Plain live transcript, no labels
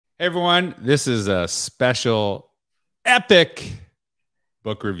Hey everyone, this is a special epic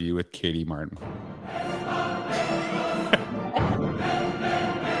book review with Katie Martin.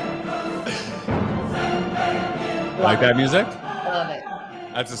 Like that music? I love it.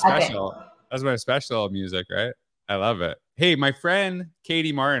 That's a Okay. special. That's my special music, right? I love it. Hey, my friend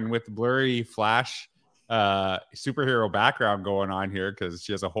Katie Martin with the blurry flash superhero background going on here because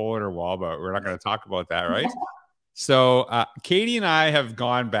she has a hole in her wall, but we're not going to talk about that, right? So Katie and I have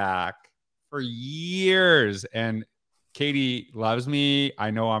gone back for years, and Katie loves me.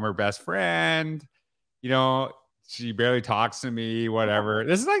 I know I'm her best friend. You know, she barely talks to me, whatever.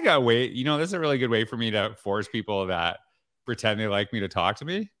 This is like a way, this is a really good way for me to force people that pretend they like me to talk to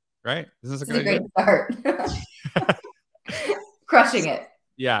me, right? Isn't this a This is a good idea? great start. Crushing it.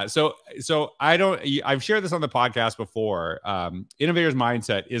 Yeah. So I've shared this on the podcast before. Innovator's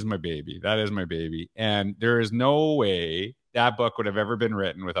Mindset is my baby. That is my baby. And there is no way that book would have ever been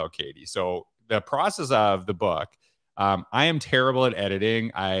written without Katie. So the process of the book, I am terrible at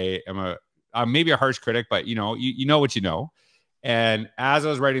editing. I'm maybe a harsh critic, but you know what you know. And as I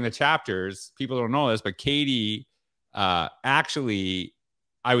was writing the chapters, people don't know this, but Katie, actually,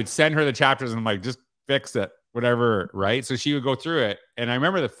 I would send her the chapters and I'm like, just fix it, whatever, right? So she would go through it. And I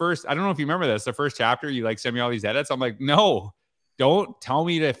remember I don't know if you remember this, the first chapter, you like send me all these edits. I'm like, no, don't tell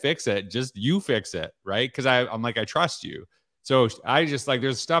me to fix it. Just you fix it, right? Because I'm like, I trust you. So I just like,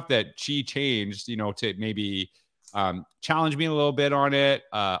 there's stuff that she changed, to maybe challenge me a little bit on it.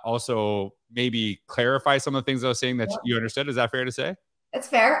 Also, maybe clarify some of the things I was saying that you understood. Is that fair to say? It's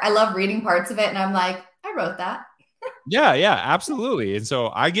fair. I love reading parts of it, and I'm like, I wrote that. Yeah, absolutely. And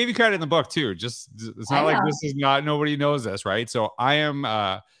so I gave you credit in the book too. Just it's I not like know. this is not nobody knows this, right? So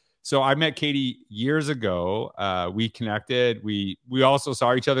I met Katie years ago. We connected. We also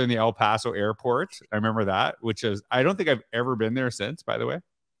saw each other in the El Paso airport. I remember that, which is I don't think I've ever been there since, by the way.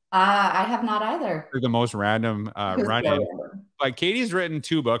 I have not either. The most random It was run so in. random. But Katie's written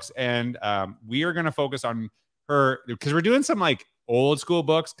 2 books, and we are going to focus on her because we're doing some like old school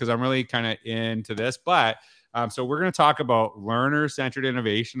books because I'm really kind of into this. But so we're going to talk about learner-centered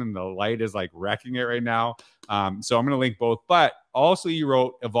innovation, and the light is like wrecking it right now. So I'm going to link both. But also, you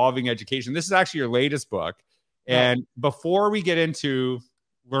wrote Evolving Education. This is actually your latest book. Right. And before we get into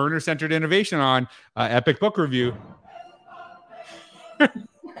learner-centered innovation on Epic Book Review. All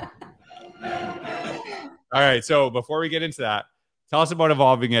right. So before we get into that, tell us about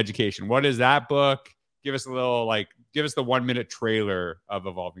Evolving Education. What is that book? Give us the 1 minute trailer of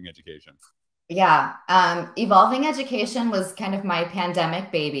Evolving Education. Yeah. Evolving Education was kind of my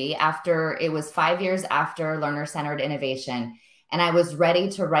pandemic baby after it was 5 years after learner centered innovation. And I was ready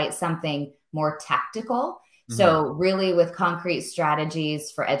to write something more tactical. So, really, with concrete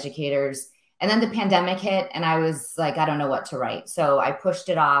strategies for educators. And then the pandemic hit, and I was like, I don't know what to write. So, I pushed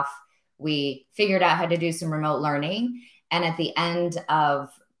it off. We figured out how to do some remote learning. And at the end of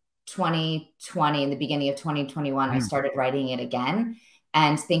 2020, in the beginning of 2021, I started writing it again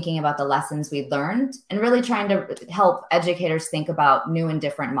and thinking about the lessons we'd learned and really trying to help educators think about new and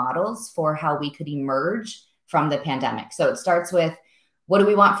different models for how we could emerge from the pandemic. So it starts with, what do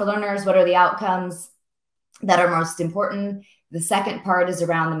we want for learners? What are the outcomes that are most important? The second part is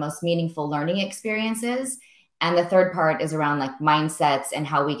around the most meaningful learning experiences. And the third part is around like mindsets and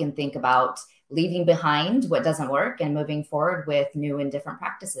how we can think about leaving behind what doesn't work and moving forward with new and different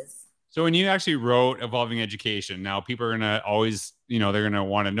practices. So when you actually wrote Evolving Education, now people are gonna always, they're gonna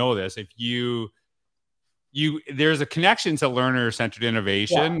want to know this. If there's a connection to learner-centered Yeah.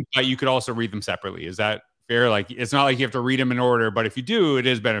 innovation, but you could also read them separately. Is that fair? Like it's not like you have to read them in order, but if you do, it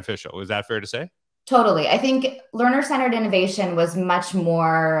is beneficial. Is that fair to say? Totally. I think learner centered innovation was much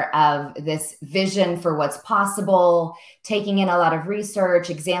more of this vision for what's possible, taking in a lot of research,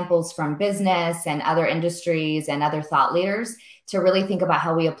 examples from business and other industries and other thought leaders to really think about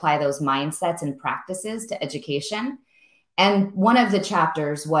how we apply those mindsets and practices to education. And one of the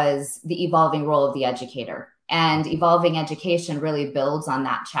chapters was the evolving role of the educator. And evolving education really builds on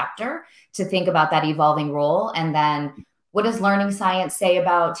that chapter to think about that evolving role. And then what does learning science say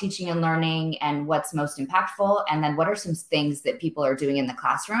about teaching and learning and what's most impactful? And then what are some things that people are doing in the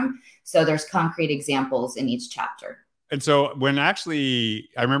classroom? So there's concrete examples in each chapter. And so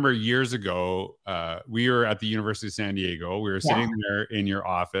I remember years ago, we were at the University of San Diego. We were sitting there in your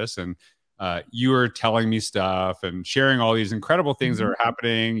office, and you were telling me stuff and sharing all these incredible things that are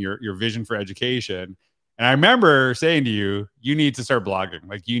happening, your vision for education. And I remember saying to you, you need to start blogging,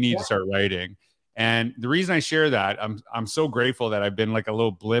 like you need to start writing. And the reason I share that, I'm so grateful that I've been like a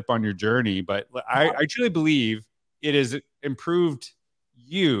little blip on your journey, but I truly believe it has improved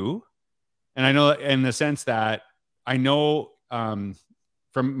you. And I know in the sense that I know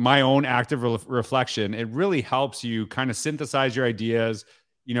from my own active reflection, it really helps you kind of synthesize your ideas,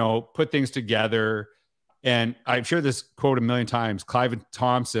 you know, put things together. And I've shared this quote a million times. Clive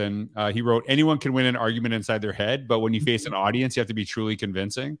Thompson, he wrote, anyone can win an argument inside their head, but when you face an audience, you have to be truly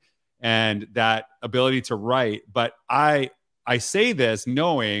convincing. And that ability to write. But I say this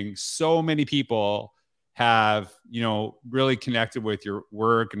knowing so many people have, you know, really connected with your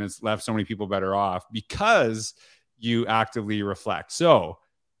work, and it's left so many people better off because you actively reflect. So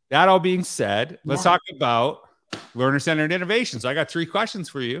that all being said, let's talk about learner-centered innovation. So I got 3 questions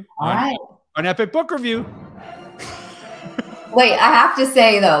for you on Epic Book Review. Wait, I have to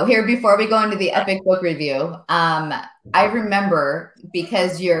say though, here before we go into the Epic Book Review, I remember,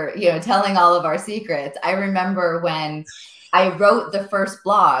 because you're, you know, telling all of our secrets, I remember when I wrote the first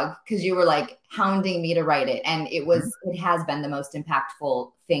blog, because you were like hounding me to write it. And it has been the most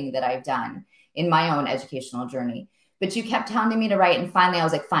impactful thing that I've done in my own educational journey. But you kept hounding me to write. And finally I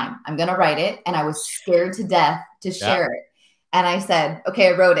was like, fine, I'm going to write it. And I was scared to death to share it. And I said, okay,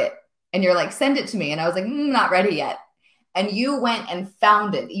 I wrote it. And you're like, send it to me. And I was like, not ready yet. And you went and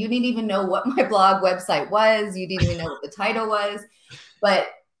found it. You didn't even know what my blog website was. You didn't even know what the title was. But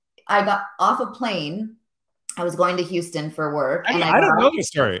I got off a plane. I was going to Houston for work. I don't know this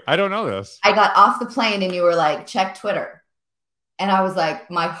story. I don't know this. I got off the plane and you were like, check Twitter. And I was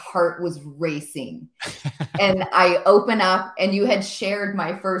like, my heart was racing. And I open up and you had shared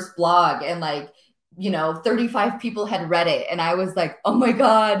my first blog, and like, you know, 35 people had read it. And I was like, oh my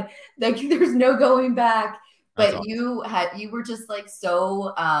God, like there's no going back. But awesome. You were just like,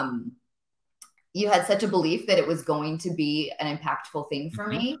 so, you had such a belief that it was going to be an impactful thing for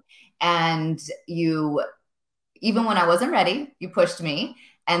me. And you, even when I wasn't ready, you pushed me.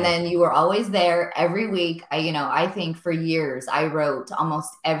 And then you were always there every week. I think for years, I wrote almost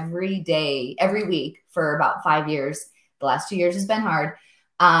every day, every week for about 5 years. The last 2 years has been hard.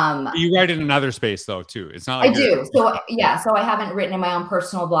 You write in another space though, too. It's not like I do. So yeah. So I haven't written in my own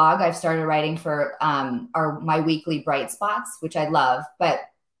personal blog. I've started writing for my weekly Bright Spots, which I love. But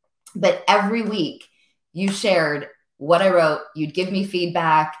every week you shared what I wrote. You'd give me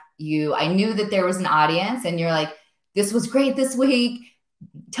feedback. I knew that there was an audience, and you're like, this was great this week.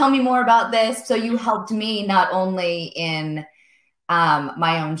 Tell me more about this. So you helped me not only in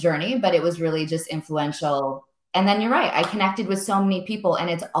my own journey, but it was really just influential. And then you're right. I connected with so many people, and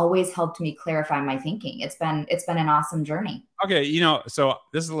it's always helped me clarify my thinking. It's been an awesome journey. Okay. So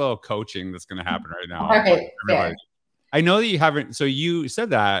this is a little coaching that's going to happen right now. Okay. Fair. I know that you haven't. So you said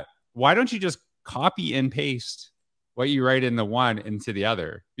that. Why don't you just copy and paste what you write in the one into the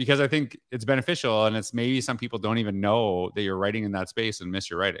other? Because I think it's beneficial, and it's maybe some people don't even know that you're writing in that space and miss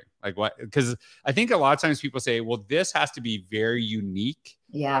your writing. Like what? Because I think a lot of times people say, well, this has to be very unique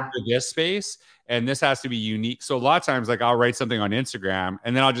for this space, and this has to be unique. So a lot of times, like I'll write something on Instagram,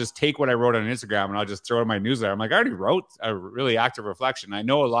 and then I'll just take what I wrote on Instagram and I'll just throw it in my newsletter. I'm like, I already wrote a really active reflection. I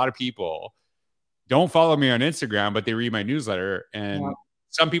know a lot of people don't follow me on Instagram, but they read my newsletter. And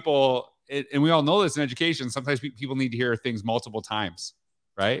some people, and we all know this in education, sometimes people need to hear things multiple times,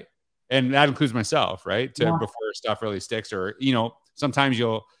 right? And that includes myself, right? Before stuff really sticks. Or, sometimes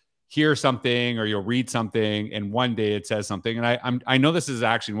you'll hear something or you'll read something and one day it says something. And I know this is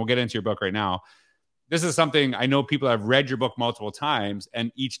actually, and we'll get into your book right now. This is something I know people have read your book multiple times,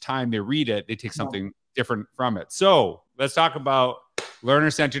 and each time they read it, they take something different from it. So let's talk about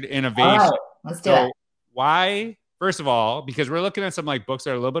learner-centered innovation. All right, let's do it. Why? First of all, because we're looking at some like books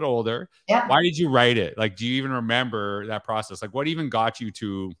that are a little bit older. Yeah. Why did you write it? Like, do you even remember that process? Like, what even got you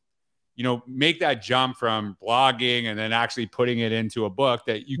to, make that jump from blogging and then actually putting it into a book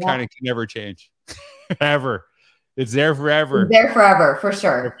that you kind of can never change ever? It's there forever. It's there forever, for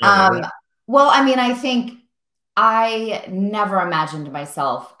sure. Well, I mean, I think I never imagined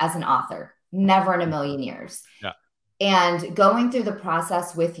myself as an author, never in a million years. Yeah. And going through the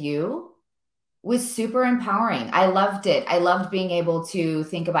process with you was super empowering. I loved it. I loved being able to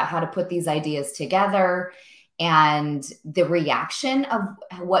think about how to put these ideas together, and the reaction of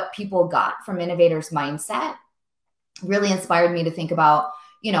what people got from Innovator's Mindset really inspired me to think about,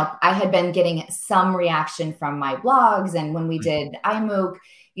 I had been getting some reaction from my blogs, and when we did iMOOC,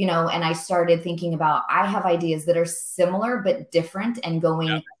 and I started thinking about, I have ideas that are similar but different, and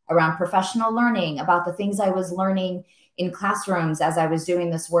going around professional learning, about the things I was learning in classrooms as I was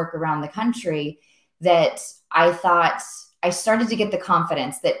doing this work around the country, that I thought I started to get the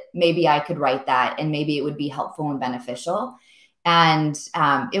confidence that maybe I could write that and maybe it would be helpful and beneficial. And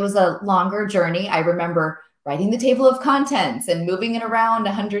it was a longer journey. I remember writing the table of contents and moving it around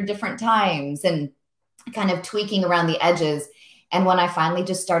 100 different times and kind of tweaking around the edges. And when I finally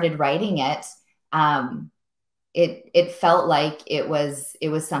just started writing it, it felt like it was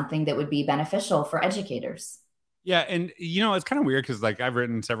something that would be beneficial for educators. Yeah, and it's kind of weird because like I've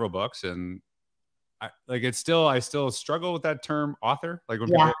written several books, and I still struggle with that term author. Like when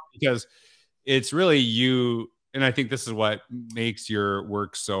Yeah. people, because it's really you, and I think this is what makes your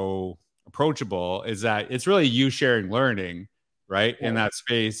work so approachable, is that it's really you sharing learning, right, in that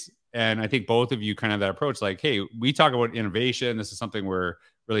space. And I think both of you kind of that approach, like, hey, we talk about innovation. This is something we're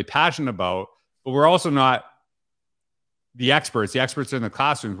really passionate about, but we're also not the experts. The experts are in the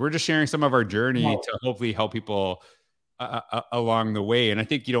classrooms. We're just sharing some of our journey Right. to hopefully help people along the way. And I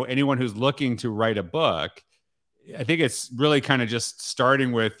think, anyone who's looking to write a book, I think it's really kind of just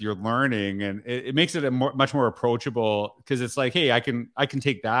starting with your learning, and it makes it much more approachable, because it's like, hey, I can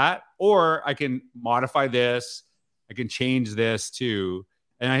take that, or I can modify this, I can change this too.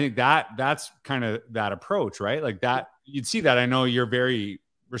 And I think that's kind of that approach, right? Like that, you'd see that. I know you're very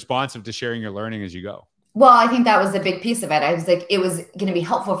responsive to sharing your learning as you go. Well, I think that was a big piece of it. I was like, it was going to be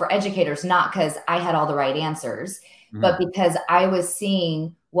helpful for educators, not because I had all the right answers, but Mm-hmm. because I was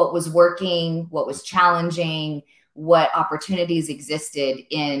seeing what was working, what was challenging, what opportunities existed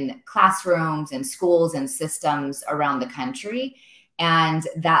in classrooms and schools and systems around the country. And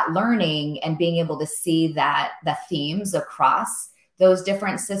that learning and being able to see that the themes across those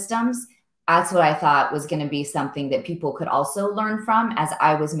different systems, that's what I thought was going to be something that people could also learn from, as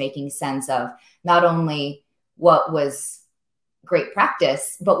I was making sense of not only what was great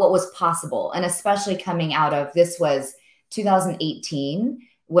practice, but what was possible. And especially coming out of, this was 2018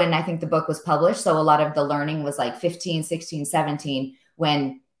 when I think the book was published. So a lot of the learning was like 15, 16, 17,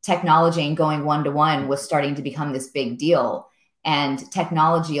 when technology and going one-to-one was starting to become this big deal. And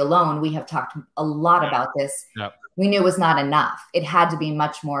technology alone, we have talked a lot about this. Yeah. We knew was not enough. It had to be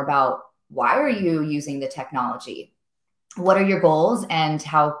much more about, why are you using the technology? What are your goals, and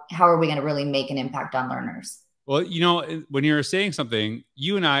how are we going to really make an impact on learners? Well, when you're saying something,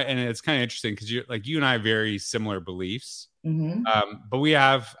 you and I, and it's kind of interesting because you and I have very similar beliefs, Mm-hmm. but we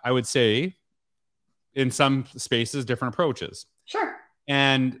have, I would say, in some spaces, different approaches. Sure.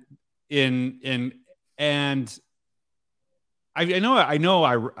 And in and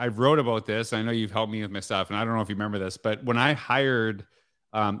I wrote about this. I know you've helped me with my stuff, and I don't know if you remember this, but when I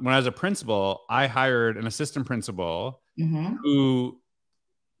was a principal, I hired an assistant principal Mm-hmm. who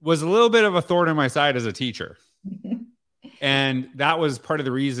was a little bit of a thorn in my side as a teacher. And that was part of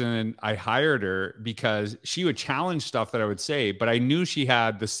the reason I hired her, because she would challenge stuff that I would say, but I knew she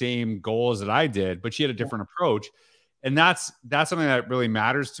had the same goals that I did, but she had a different approach. And that's something that really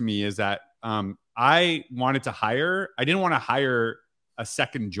matters to me, is that I didn't want to hire a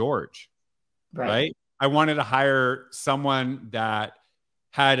second George, Right. right? I wanted to hire someone that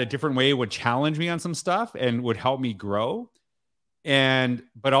had a different way, would challenge me on some stuff and would help me grow.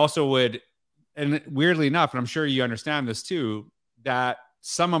 But also would, and weirdly enough, and I'm sure you understand this too, that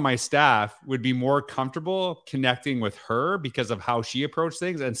some of my staff would be more comfortable connecting with her because of how she approached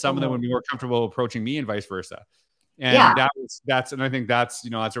things, and some of them would be more comfortable approaching me, and vice versa. Yeah. And and I think that's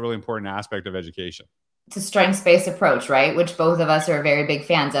a really important aspect of education. It's a strengths-based approach, right? Which both of us are very big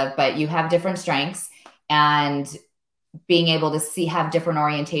fans of, but you have different strengths, and being able to have different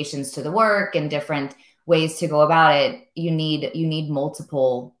orientations to the work and different ways to go about it. You need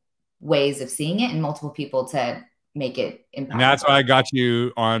multiple ways of seeing it and multiple people to make it impactful. And that's why I got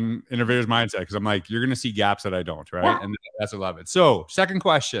you on Innovators Mindset, because I'm like, you're going to see gaps that I don't, right? Yeah. And that's what I love it. So, second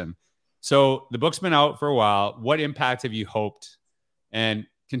question. So, the book's been out for a while. What impact have you hoped and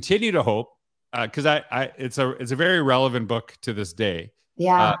continue to hope? Because it's a very relevant book to this day.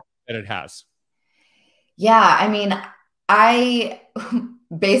 Yeah. That it has. Yeah. I mean, I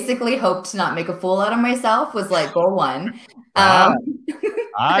basically hoped to not make a fool out of myself, was like goal one. Wow. Um,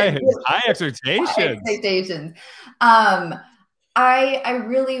 High expectations. High expectations. I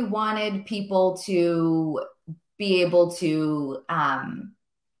really wanted people to be able to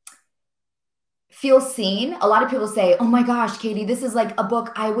feel seen. A lot of people say, "Oh my gosh, Katie, this is like a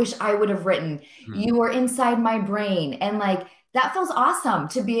book I wish I would have written. You were inside my brain." And like, that feels awesome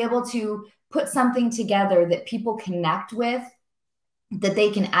to be able to put something together that people connect with, that they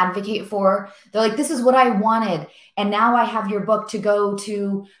can advocate for. They're like, this is what I wanted. And now I have your book to go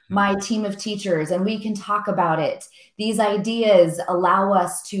to my team of teachers and we can talk about it. These ideas allow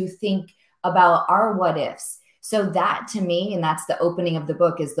us to think about our what ifs. So that, to me, and that's the opening of the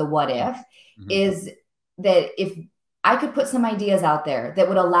book, is the what if, is that if I could put some ideas out there that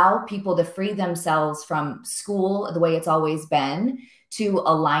would allow people to free themselves from school the way it's always been, to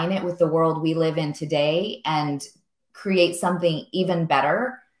align it with the world we live in today and create something even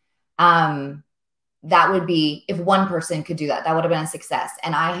better. that would be, if one person could do that, that would have been a success.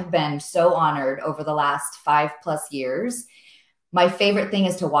 And I have been so honored over the last 5+ years. My favorite thing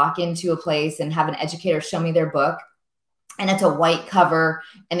is to walk into a place and have an educator show me their book, and it's a white cover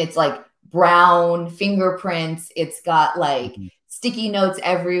and it's like brown fingerprints. It's got like sticky notes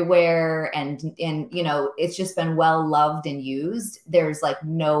everywhere. And, you know, it's just been well loved and used. There's like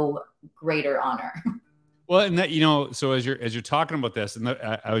no greater honor. Well, and that, you know, so as you're talking about this, and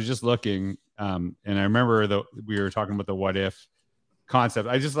I was just looking, and I remember we were talking about the what if concept.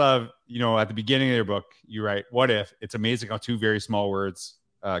 I just love, you know, at the beginning of your book, you write, what if. It's amazing how two very small words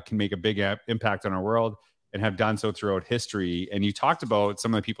can make a big impact on our world, and have done so throughout history. And you talked about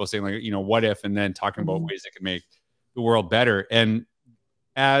some of the people saying, like, you know, what if, and then talking about ways that could make the world better. And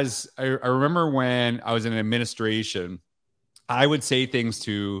as I remember when I was in administration, I would say things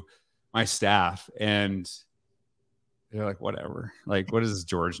to my staff and they're like, whatever, like, what does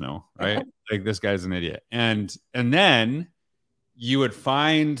George know? Right. Like, this guy's an idiot. And then you would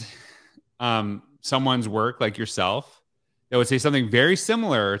find someone's work, like yourself, that would say something very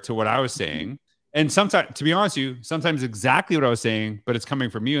similar to what I was saying. And sometimes, to be honest with you, sometimes exactly what I was saying, but it's coming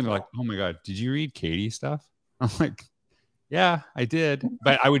from you. And they're like, oh my God, did you read Katie's stuff? I'm like, yeah, I did.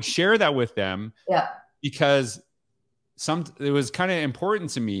 But I would share that with them because it was kind of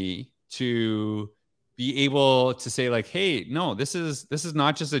important to me to be able to say, like, hey, no, this is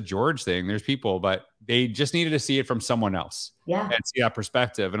not just a George thing. There's people, but they just needed to see it from someone else and see that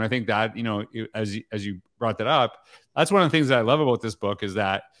perspective. And I think that, you know, as you brought that up, that's one of the things that I love about this book is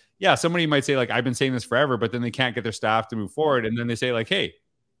that, yeah, somebody might say, like, I've been saying this forever, but then they can't get their staff to move forward. And then they say, like, hey,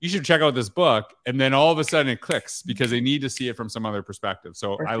 you should check out this book. And then all of a sudden it clicks because they need to see it from some other perspective.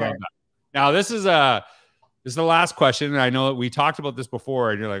 So I love that. Now, this is the last question. And I know that we talked about this before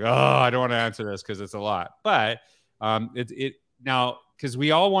and you're like, oh, I don't want to answer this because it's a lot. But now, because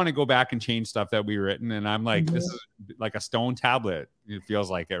we all want to go back and change stuff that we've written. And I'm like, this is like a stone tablet. It feels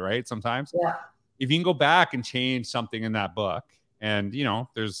like it, right? Sometimes. Yeah. If you can go back and change something in that book, and, you know,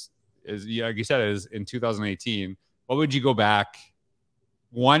 like you said, is in 2018, what would you go back?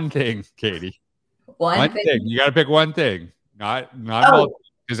 One thing, Katie. One thing. You got to pick one thing. Not multiple,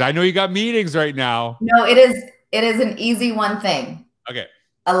 because I know you got meetings right now. No, it is an easy one thing. Okay.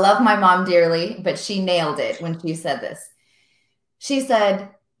 I love my mom dearly, but she nailed it when she said this. She said,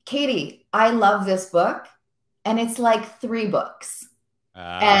 Katie, I love this book, and it's like 3 books.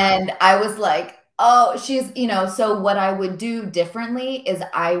 And I was like, oh, she's, you know, so what I would do differently is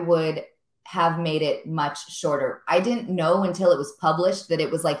I would have made it much shorter. I didn't know until it was published that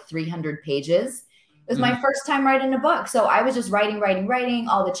it was like 300 pages. It was my first time writing a book. So I was just writing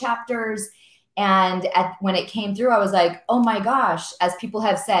all the chapters. And when it came through, I was like, oh my gosh, as people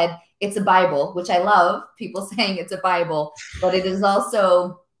have said, it's a Bible, which I love people saying it's a Bible, but it is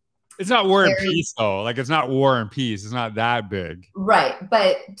also. It's not War and Peace though. Like, it's not War and Peace. It's not that big. Right.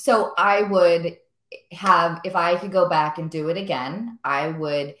 But so I would have, if I could go back and do it again, I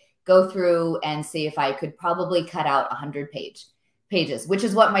would go through and see if I could probably cut out 100 pages, which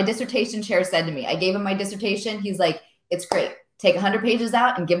is what my dissertation chair said to me. I gave him my dissertation. He's like, it's great. Take 100 pages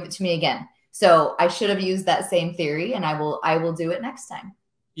out and give it to me again. So I should have used that same theory, and I will do it next time.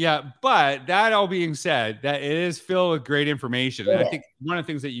 Yeah. But that all being said, that it is filled with great information. And I think one of the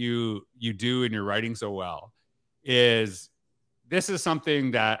things that you do in your writing so well is this is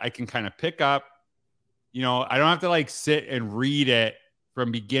something that I can kind of pick up. You know, I don't have to like sit and read it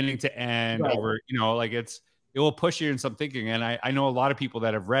from beginning to end over, you know, like it will push you in some thinking. And I know a lot of people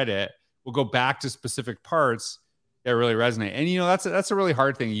that have read it will go back to specific parts that really resonate. And, you know, that's a really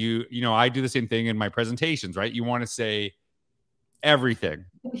hard thing. You know, I do the same thing in my presentations, right? You want to say everything,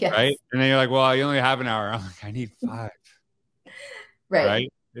 right? And then you're like, well, you only have an hour. I'm like, I need 5.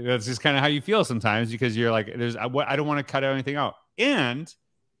 Right. That's just kind of how you feel sometimes, because you're like, I don't want to cut anything out. And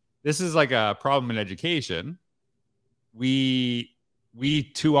this is like a problem in education. We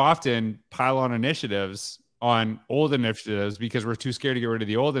too often pile on old initiatives because we're too scared to get rid of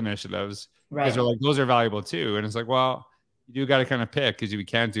the old initiatives. Because we're like, those are valuable too. And it's like, well, you do got to kind of pick, because we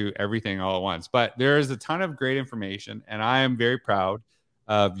can't do everything all at once. But there is a ton of great information, and I am very proud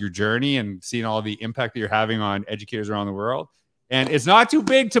of your journey and seeing all the impact that you're having on educators around the world. And it's not too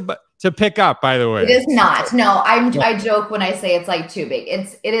big to pick up, by the way. It is not. No, I joke when I say it's like too big.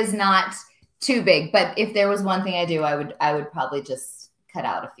 It is not too big. But if there was one thing I do, I would probably just cut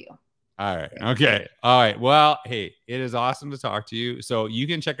out a few. All right. Okay. All right. Well, hey, it is awesome to talk to you. So you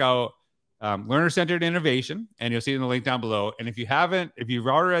can check out Learner-Centered Innovation, and you'll see it in the link down below. And if you've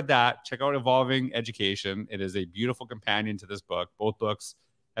already read that, check out Evolving Education. It is a beautiful companion to this book. Both books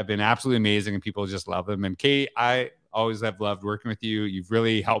have been absolutely amazing, and people just love them. And Kate, I always have loved working with you. You've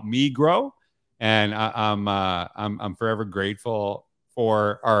really helped me grow, And I'm forever grateful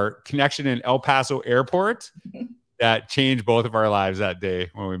for our connection in El Paso Airport that changed both of our lives that day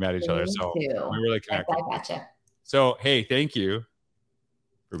when we met each other. So we really connected. I gotcha. So, hey, thank you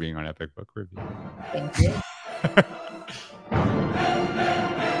for being on Epic Book Review. Thank you.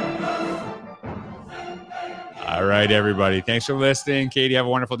 All right, everybody. Thanks for listening. Katie, have a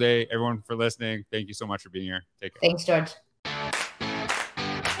wonderful day. Everyone for listening. Thank you so much for being here. Take care. Thanks, George.